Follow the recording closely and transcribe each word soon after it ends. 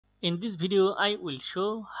In this video, I will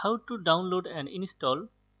show how to download and install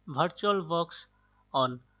VirtualBox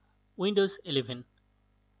on Windows 11.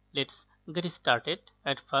 Let's get started.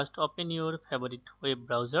 At first, open your favorite web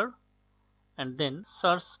browser and then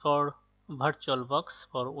search for VirtualBox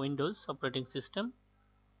for Windows operating system,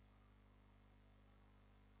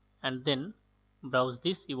 and then browse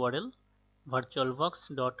this URL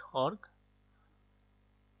virtualbox.org.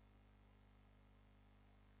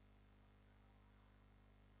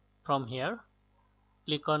 From here,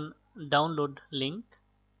 click on download link.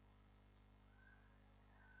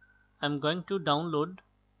 I'm going to download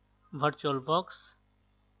VirtualBox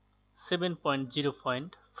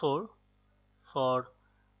 7.0.4 for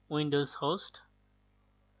Windows host.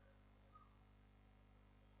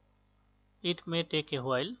 It may take a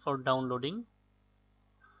while for downloading,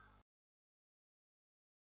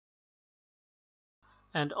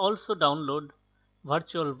 and also download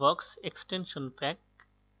VirtualBox extension pack.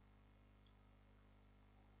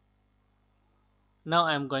 Now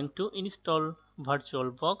I am going to install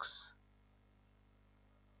VirtualBox.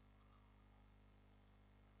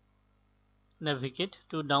 Navigate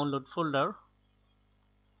to download folder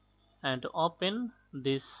and open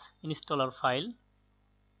this installer file.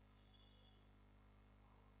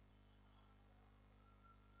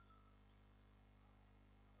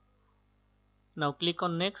 Now click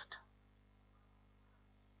on next.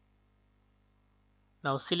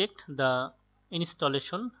 Now select the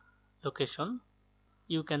installation location.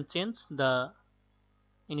 You can change the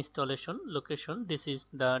installation location. This is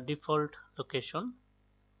the default location.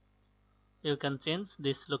 You can change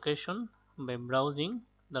this location by browsing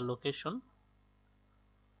the location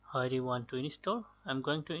where you want to install. I'm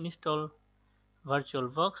going to install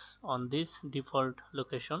VirtualBox on this default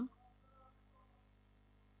location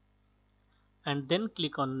and then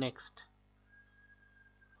click on next.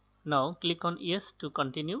 Now click on yes to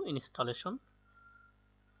continue installation.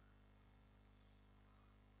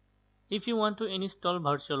 If you want to install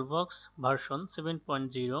VirtualBox version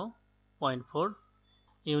 7.0.4,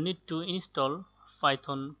 you need to install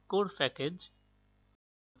Python core package.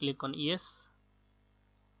 Click on yes.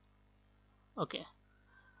 Okay.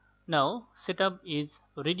 Now setup is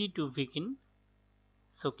ready to begin.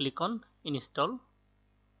 So click on install.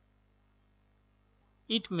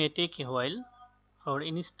 It may take a while for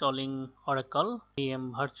installing Oracle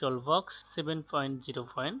VM VirtualBox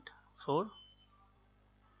 7.0.4.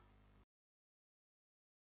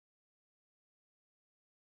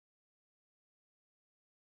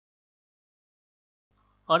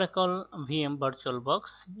 Oracle VM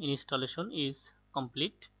VirtualBox installation is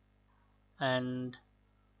complete and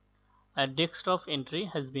a desktop entry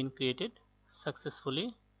has been created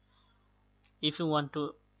successfully. If you want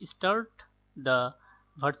to start the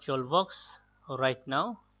VirtualBox right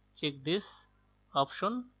now, check this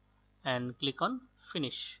option and click on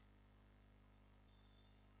finish.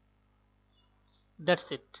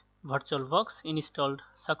 That's it. VirtualBox installed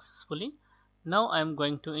successfully. Now I am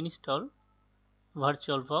going to install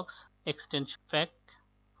VirtualBox extension pack.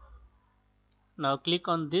 Now click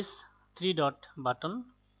on this three dot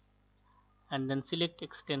button and then select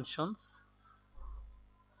extensions.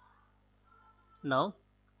 Now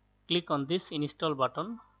click on this install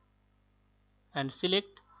button and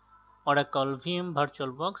select Oracle VM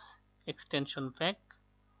VirtualBox extension pack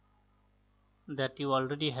that you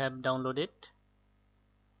already have downloaded.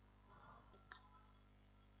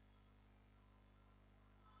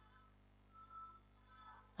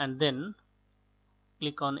 And then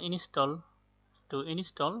click on install to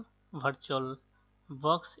install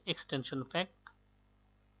VirtualBox extension pack.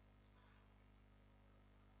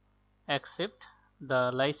 Accept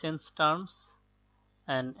the license terms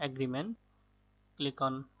and agreement. Click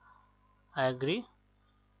on I agree.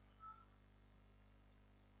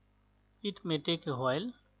 It may take a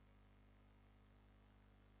while.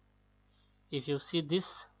 If you see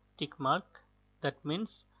this tick mark, that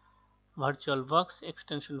means VirtualBox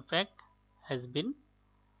extension pack has been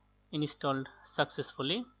installed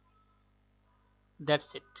successfully.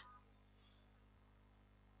 That's it.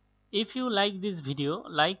 If you like this video,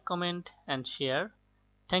 like, comment and share.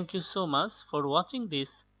 Thank you so much for watching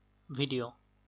this video.